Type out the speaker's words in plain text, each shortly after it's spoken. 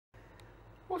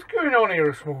What's going on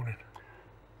here this morning?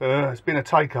 It's been a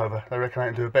takeover. They reckon they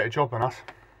can do a better job than us.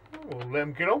 Well, let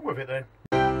them get on with it then.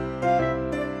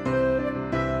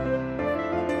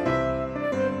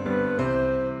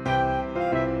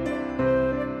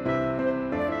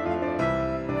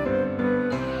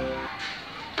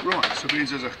 Right, so means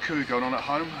there's a coup going on at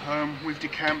home. We've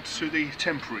decamped to the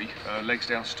temporary Legs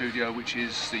Down studio, which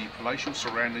is the palatial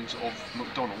surroundings of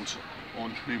McDonald's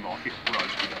on Newmarket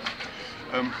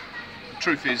Road. The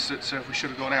truth is that we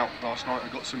should have gone out last night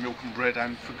and got some milk and bread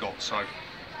and forgot, so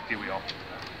here we are.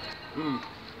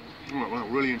 Well,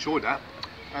 really enjoyed that,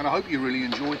 and I hope you really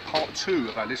enjoyed part 2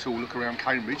 of our little look around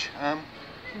Cambridge. We'll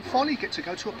finally get to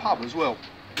go to a pub as well.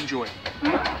 Enjoy.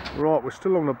 Right, we're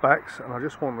still on the backs, and I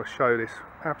just wanted to show this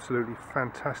absolutely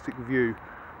fantastic view.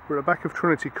 We're at the back of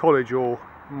Trinity College, or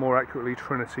more accurately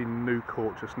Trinity New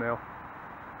Court just now.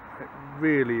 It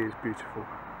really is beautiful.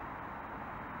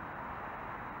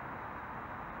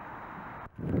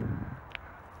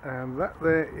 And that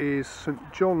there is St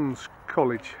John's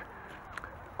College.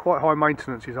 Quite high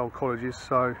maintenance, these old colleges,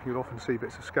 so you'll often see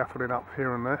bits of scaffolding up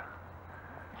here and there.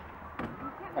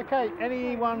 Okay,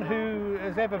 anyone who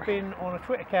has ever been on a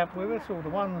Twitter camp with us, or the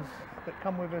ones that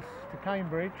come with us to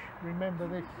Cambridge, remember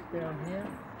this down here.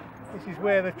 This is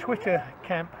where the Twitter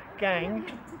camp gang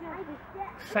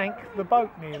sank the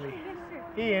boat nearly.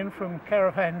 Ian from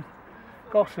Caravan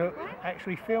Gossip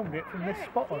actually filmed it from this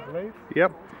spot, I believe.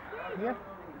 Yep. Yeah.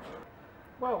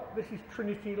 Well, this is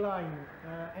Trinity Lane.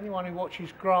 Anyone who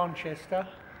watches Grantchester,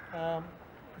 for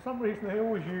some reason they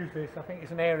always use this. I think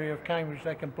it's an area of Cambridge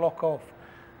they can block off.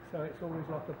 So it's always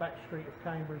like a back street of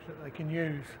Cambridge that they can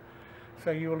use. So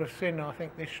you will have seen, I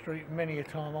think, this street many a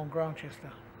time on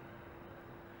Grantchester.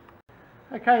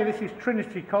 Okay, this is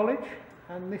Trinity College,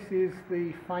 and this is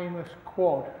the famous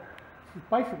quad. This is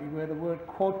basically where the word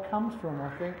quad comes from, I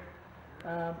think.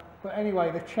 But anyway,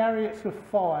 the Chariots of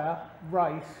Fire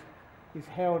race is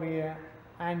held here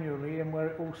annually, and where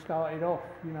it all started off,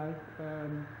 you know.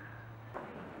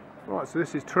 Right, so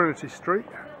this is Trinity Street,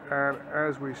 and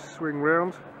as we swing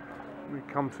round, we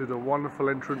come to the wonderful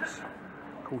entrance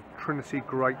called Trinity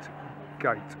Great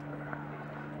Gate.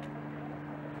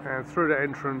 And through that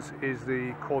entrance is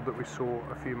the quad that we saw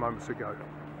a few moments ago.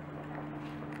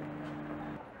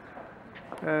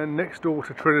 And next door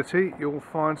to Trinity, you'll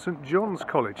find St John's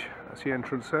College. That's the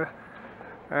entrance there.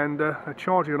 And they're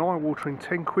charging an eye-watering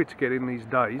 10 quid to get in these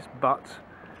days, but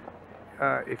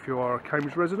if you are a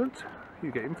Cambridge resident,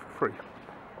 you get in for free.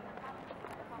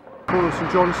 On St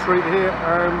John Street here,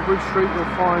 and Bridge Street,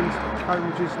 you'll find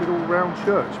Cambridge's little round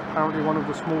church, apparently one of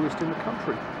the smallest in the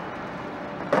country.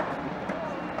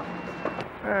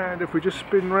 And if we just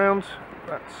spin round,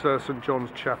 that's St John's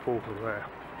Chapel there.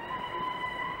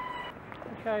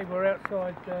 Okay, we're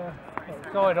outside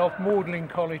of Magdalen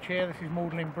College here. This is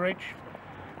Magdalen Bridge.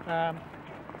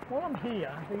 While I'm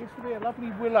here, there used to be a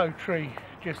lovely willow tree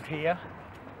just here.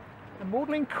 And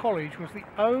Magdalen College was the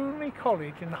only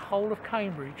college in the whole of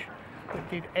Cambridge that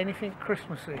did anything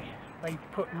Christmassy. They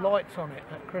put lights on it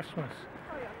at Christmas.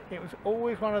 It was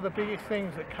always one of the biggest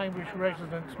things that Cambridge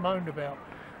residents moaned about,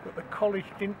 that the college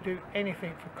didn't do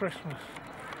anything for Christmas.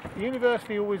 The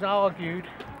university always argued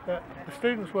that the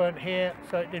students weren't here,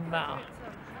 so it didn't matter.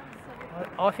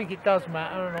 I think it does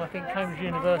matter, and I think Cambridge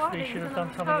University should have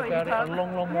done something about it a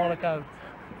long, long while ago.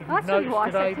 If you've noticed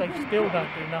today, they still don't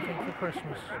do nothing for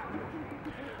Christmas.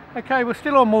 Okay, we're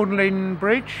still on Magdalen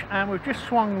Bridge, and we've just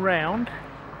swung round,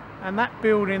 and that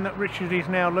building that Richard is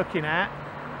now looking at,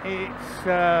 it's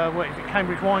what is it,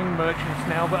 Cambridge Wine Merchants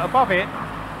now, but above it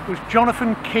was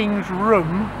Jonathan King's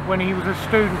room when he was a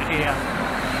student here.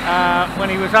 When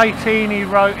he was 18, he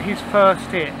wrote his first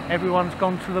hit, Everyone's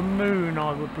Gone to the Moon,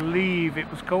 I would believe it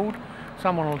was called.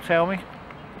 Someone will tell me.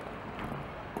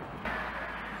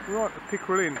 Right, the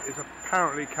Pickerel Inn is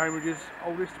apparently Cambridge's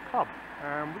oldest pub.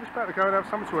 We're just about to go and have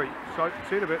something to eat, so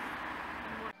see you in a bit.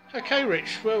 Okay,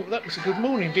 Rich, well, that was a good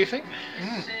morning, do you think?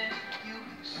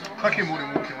 Cracking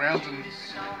morning walking around, and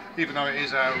even though it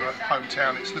is our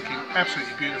hometown, it's looking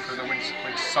absolutely beautiful in the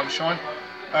winter sunshine.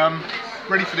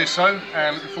 Ready for this though,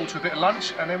 and looking forward to a bit of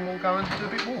lunch, and then we'll go and do a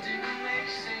bit more.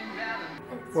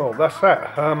 Well, that's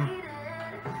that.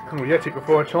 We ate it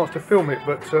before I had a chance to film it,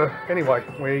 but anyway,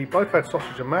 we both had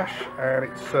sausage and mash, and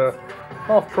it's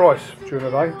half price during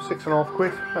the day, 6.5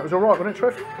 quid. That was alright, wasn't it,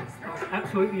 Trev?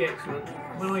 Absolutely excellent.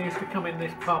 When I used to come in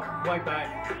this pub way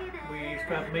back, we used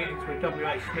to have meetings with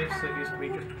W.H. Smith's that used to be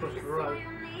just across the road.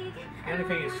 The only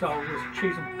thing it sold was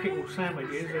cheese and pickle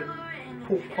sandwiches and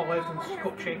pork pies and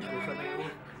Scotch eggs or something.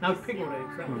 No pickled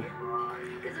eggs, that was it.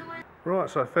 Right,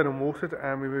 so fed and watered,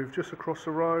 and we moved just across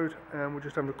the road, and we're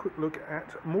just having a quick look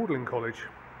at Magdalen College.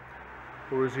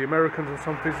 or as the Americans and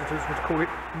some visitors would call it,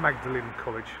 Magdalen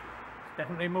College.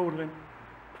 Definitely Magdalen.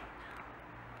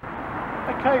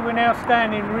 Okay, we're now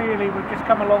standing really, we've just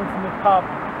come along from the pub.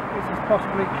 This is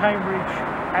possibly Cambridge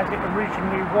as it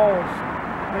originally was.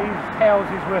 These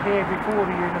houses were here before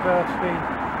the university,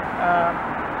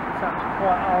 so it's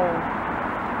quite old.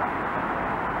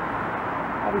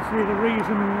 Obviously the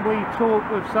reason we talk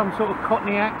with some sort of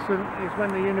Cockney accent is when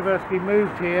the university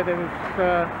moved here, there was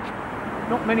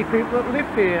not many people that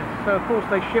lived here, so of course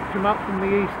they shipped them up from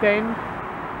the East End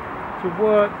to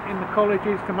work in the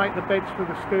colleges to make the beds for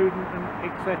the student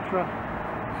and etc.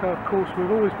 So of course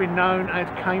we've always been known as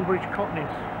Cambridge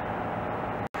Cockneys.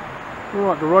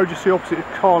 Right, the road you see opposite is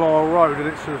Carlisle Road, and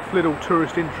it's of little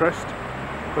tourist interest,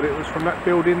 but it was from that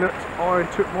building that I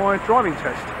took my driving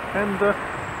test, and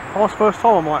passed first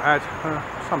time I might add,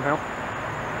 somehow.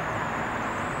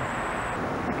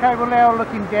 Okay, we're now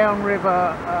looking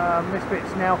downriver. This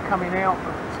bit's now coming out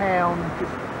of town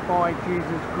just by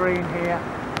Jesus Green here.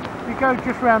 If you go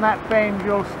just round that bend,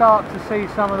 you'll start to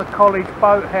see some of the college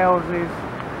boathouses.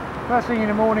 First thing in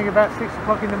the morning, about 6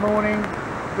 o'clock in the morning,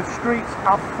 the streets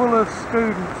are full of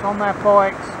students on their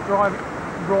bikes,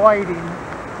 riding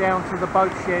down to the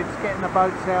boat sheds, getting the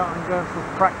boats out and going for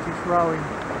practice rowing.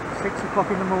 6 o'clock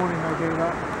in the morning they do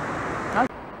that.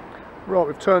 Right,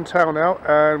 we've turned tail now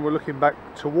and we're looking back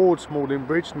towards Magdalen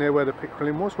Bridge, near where the Pickle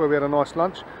Inn was, where we had a nice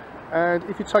lunch. And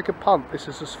if you take a punt, this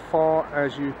is as far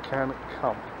as you can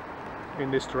come,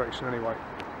 in this direction anyway.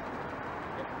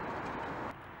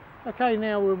 Okay,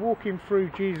 now we're walking through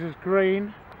Jesus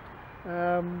Green.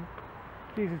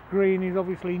 Jesus Green is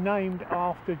obviously named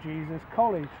after Jesus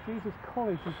College. Jesus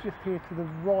College is just here to the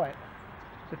right.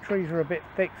 The trees are a bit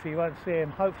thick so you won't see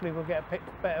them. Hopefully we'll get a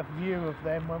better view of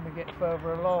them when we get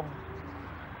further along.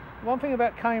 One thing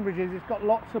about Cambridge is it's got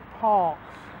lots of parks.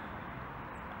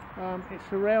 It's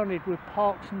surrounded with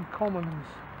parks and commons.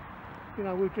 You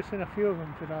know, we've just seen a few of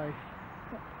them today.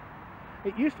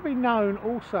 It used to be known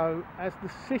also as the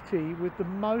city with the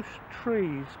most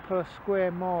trees per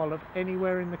square mile of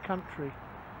anywhere in the country.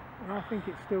 And I think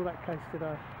it's still that case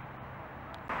today.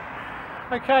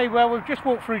 Okay, well we've just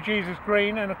walked through Jesus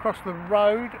Green and across the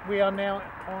road we are now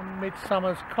on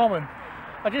Midsummer's Common.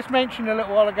 I just mentioned a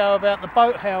little while ago about the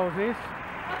boathouses,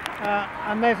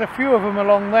 and there's a few of them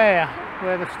along there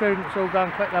where the students all go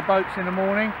and collect their boats in the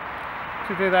morning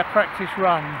to do their practice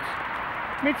runs.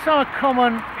 Midsummer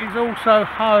Common is also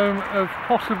home of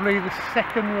possibly the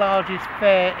second largest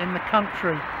fair in the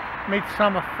country,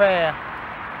 Midsummer Fair.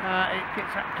 It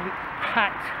gets absolutely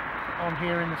packed on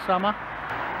here in the summer.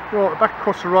 Right, back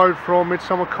across the road from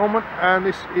Midsummer Common, and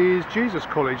this is Jesus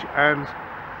College, and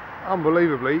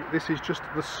unbelievably this is just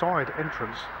the side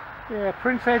entrance. Yeah,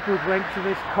 Prince Edward went to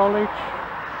this college.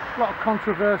 A lot of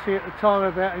controversy at the time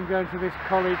about him going to this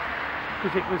college,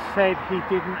 because it was said he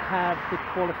didn't have the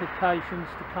qualifications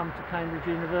to come to Cambridge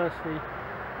University.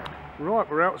 Right,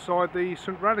 we're outside the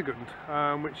St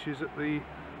Radegund, which is at the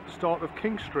start of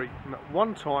King Street, and at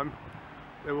one time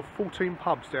there were 14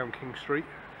 pubs down King Street,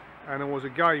 and there was a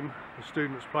game the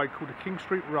students played called the King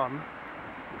Street Run,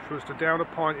 which was to down a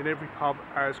pint in every pub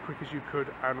as quick as you could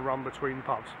and run between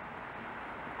pubs.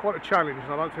 Quite a challenge,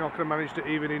 and I don't think I could have managed it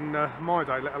even in my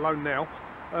day, let alone now.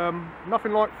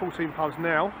 Nothing like 14 pubs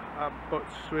now, but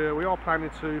we are planning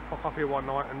to pop up here one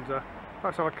night and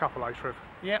perhaps have a couple, eh, Trev?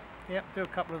 Yep, do a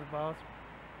couple of the bars.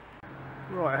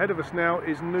 Right, ahead of us now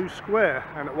is New Square,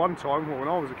 and at one time, well, when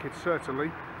I was a kid certainly,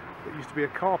 it used to be a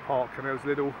car park, and there was a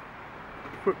little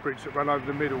footbridge that ran over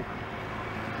the middle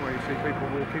where you see people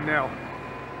walking now.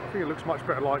 I think it looks much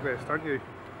better like this, don't you?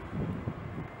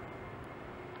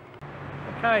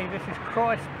 Okay, this is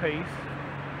Christ Peace,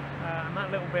 and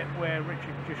that little bit where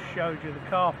Richard just showed you the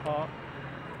car park.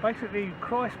 Basically,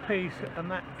 Christ Peace and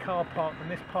that car park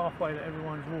and this pathway that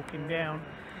everyone's walking down,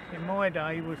 in my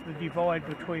day was the divide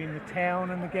between the town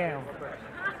and the gown.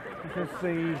 Because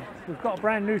we've got a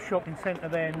brand new shopping centre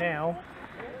there now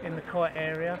in the Kite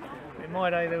area. In my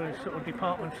day there was sort of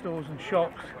department stores and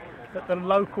shops that the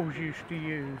locals used to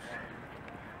use.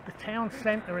 The town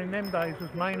centre in them days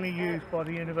was mainly used by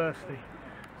the university,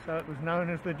 so it was known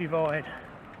as the divide.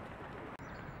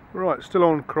 Right, still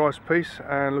on Christ Peace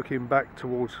and looking back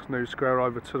towards New Square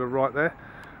over to the right there.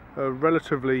 A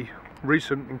relatively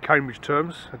recent, in Cambridge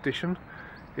terms, addition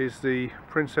is the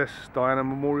Princess Diana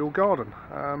Memorial Garden.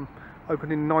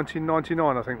 Opened in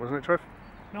 1999 I think, wasn't it, Trev?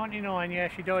 99, yeah,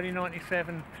 she died in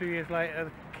 97, 2 years later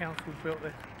the council built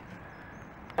this.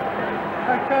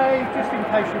 Okay, just in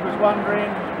case you was wondering,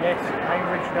 yes,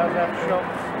 Cambridge does have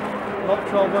shops,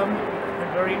 lots of them,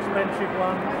 and very expensive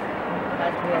ones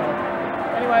as well.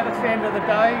 Anyway, that's the end of the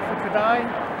day for today.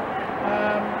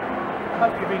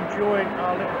 hope you've enjoyed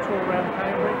our little tour around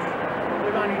Cambridge.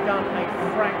 We've only done a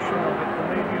fraction of it,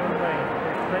 believe you and me.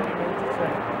 There's plenty more to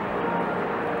see.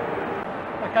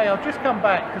 Okay, I've just come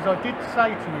back because I did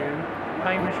say to you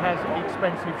Cambridge has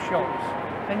expensive shops.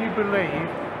 Can you believe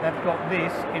they've got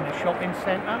this in a shopping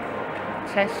centre?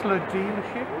 Tesla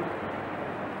dealership.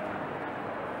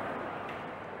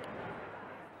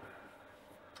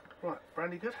 Right,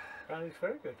 brandy good? Brandy's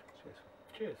very good. Cheers.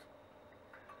 Cheers.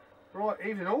 Right,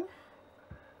 evening all.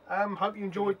 Hope you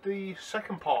enjoyed the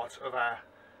second part of our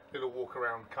little walk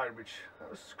around Cambridge. That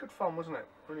was good fun, wasn't it?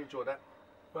 Really enjoyed that.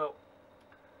 Well,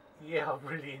 yeah, I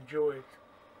really enjoyed.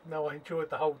 No, I enjoyed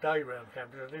the whole day round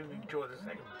Cambridge. I didn't enjoy the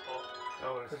second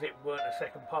part because it weren't a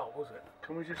second part, was it?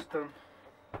 Can we just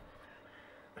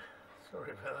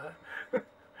Sorry about that.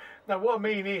 No, what I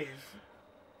mean is,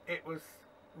 it was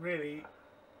really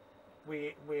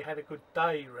we had a good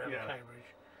day round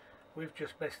Cambridge. We've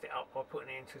just messed it up by putting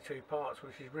it into two parts,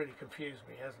 which has really confused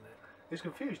me, hasn't it? It's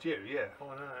confused you, yeah. Oh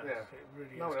no, yeah. It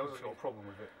really no is. one else has got a problem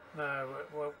with it. No,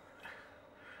 well,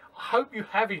 I hope you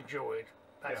have enjoyed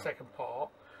that second part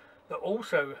that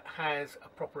also has a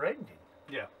proper ending.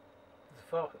 Yeah.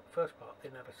 The first part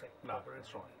didn't have a second proper ending.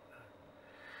 That's right.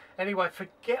 No. Anyway,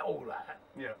 forget all that.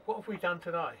 Yeah. What have we done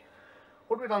today?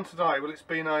 What have we done today? Well, it's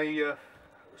been a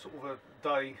sort of a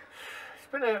day. It's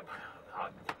been a.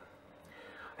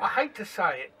 I hate to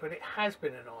say it, but it has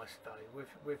been a nice day.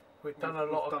 We've done a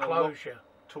lot of closure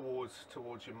towards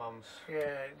your mum's.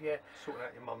 Yeah. Sorting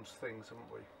out your mum's things,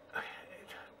 haven't we?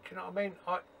 Do you know what I mean?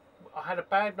 I had a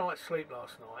bad night's sleep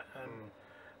last night,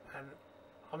 and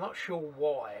I'm not sure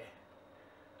why.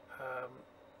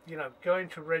 You know, going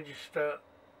to register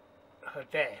her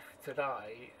death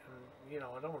today, and you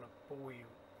know, I don't want to bore you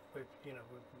with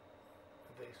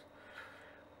with this,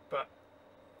 but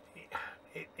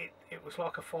it was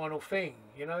like a final thing,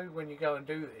 you know, when you go and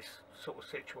do this sort of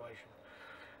situation.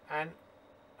 And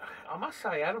I must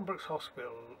say, Adam Brooks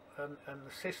Hospital and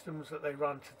the systems that they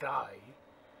run today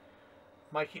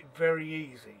make it very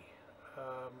easy.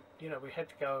 You know, we had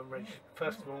to go and register.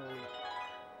 First of all,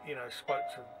 we, you know, spoke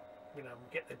to, you know,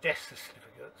 get the death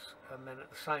certificates, and then at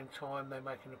the same time they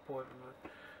make an appointment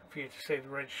for you to see the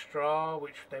registrar,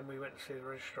 which then we went to see the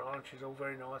registrar, and she's all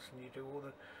very nice, and you do all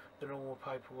the normal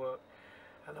paperwork.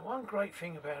 And the one great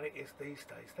thing about it is these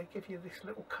days they give you this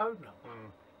little code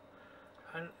number.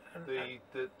 And the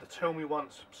Tell Me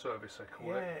Once service, they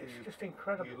call it. Yeah, it's just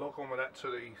incredible. You log on with that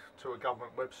to a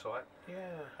government website.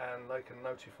 Yeah. And they can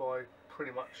notify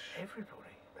pretty much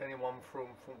everybody. Anyone from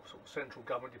sort of central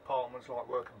government departments like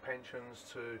work and pensions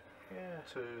to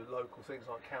local things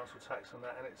like council tax and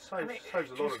that, and it saves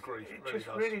a lot of grief. It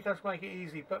really does make it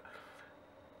easy. But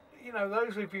you know,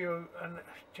 those of you, and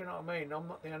do you know what I mean? I'm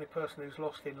not the only person who's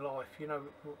lost in life. You know,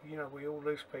 we all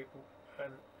lose people,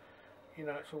 and you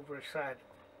know, it's all very sad.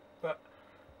 But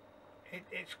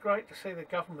it's great to see the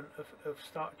government have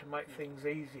started to make things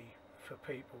easy for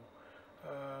people.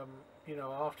 You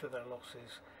know, after their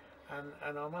losses.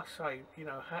 And I must say, you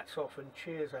know, hats off and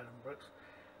cheers, Adam Brooks.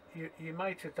 You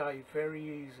made today very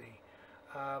easy.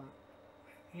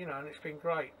 You know, and it's been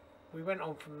great. We went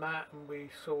on from that and we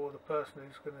saw the person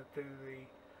who's going to do the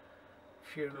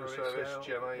funeral itself.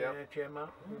 Gemma, yeah, Gemma.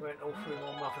 We went all through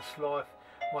my mother's life.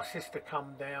 My sister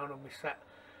come down and we sat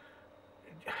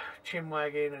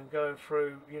chinwagging and going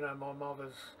through, you know, my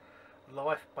mother's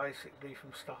life basically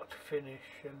from start to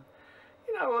finish. And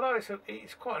you know, although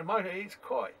it's quite emotional, it's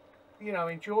quite, you know,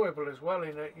 enjoyable as well.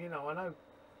 In it, you know, I know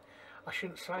I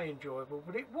shouldn't say enjoyable,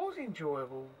 but it was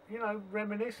enjoyable. You know,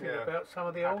 reminiscing about some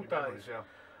of the old days.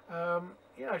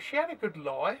 You know, she had a good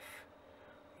life.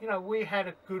 You know, we had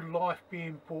a good life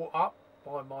being brought up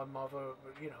by my mother,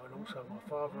 you know, and also my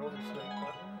father, obviously.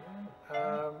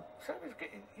 But, so it was,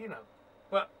 you know,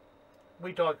 but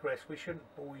we digress. We shouldn't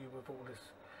bore you with all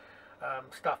this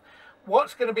stuff.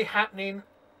 What's going to be happening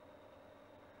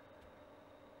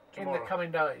tomorrow, in the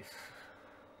coming days?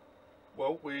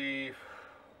 Well,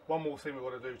 one more thing we've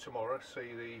got to do tomorrow,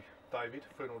 see the David,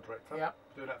 funeral director. Yep.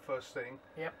 Do that first thing.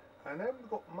 Yep. And then we've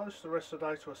got most of the rest of the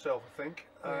day to ourselves, I think.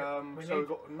 So we've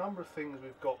got a number of things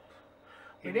we've got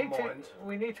in mind.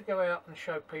 We need to go out and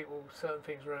show people certain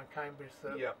things around Cambridge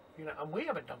that, you know, and we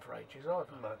haven't done for ages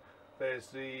either. No. There's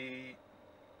I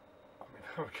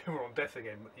mean, we're on death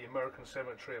again, but the American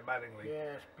Cemetery at Madingley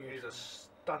is a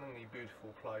stunningly beautiful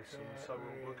place, and so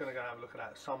we're going to go and have a look at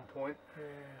that at some point.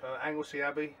 Anglesey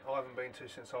Abbey, I haven't been to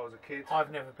since I was a kid.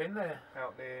 I've never been there.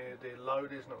 Out near the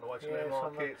Loaders, not the way to their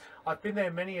market. I've been there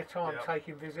many a time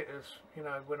taking visitors, you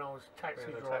know, when I was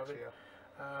taxi driving.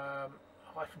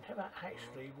 I've never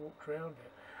actually walked around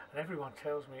it, and everyone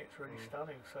tells me it's really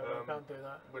stunning, so we'll go and do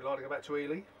that. We'd like to go back to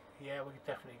Ely. Yeah, we could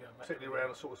definitely go back. Particularly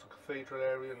around the sort of cathedral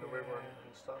area and the river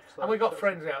and stuff. So and we got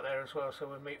friends out there as well, so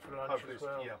we'll meet for lunch hopefully, as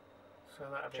well. yeah. So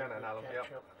that'll be Jan a and good Alan, catch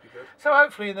yeah, up. be good. So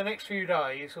hopefully in the next few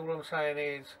days, all I'm saying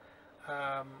is,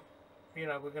 you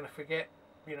know, we're going to forget,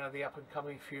 you know, the up and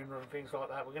coming funeral and things like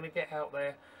that. We're going to get out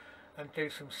there and do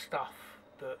some stuff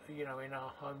that, you know, in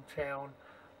our hometown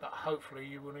that hopefully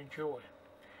you will enjoy.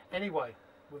 Anyway,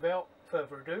 without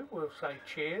further ado, we'll say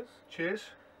cheers. Cheers.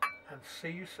 And see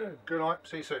you soon. Good night.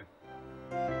 See you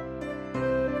soon.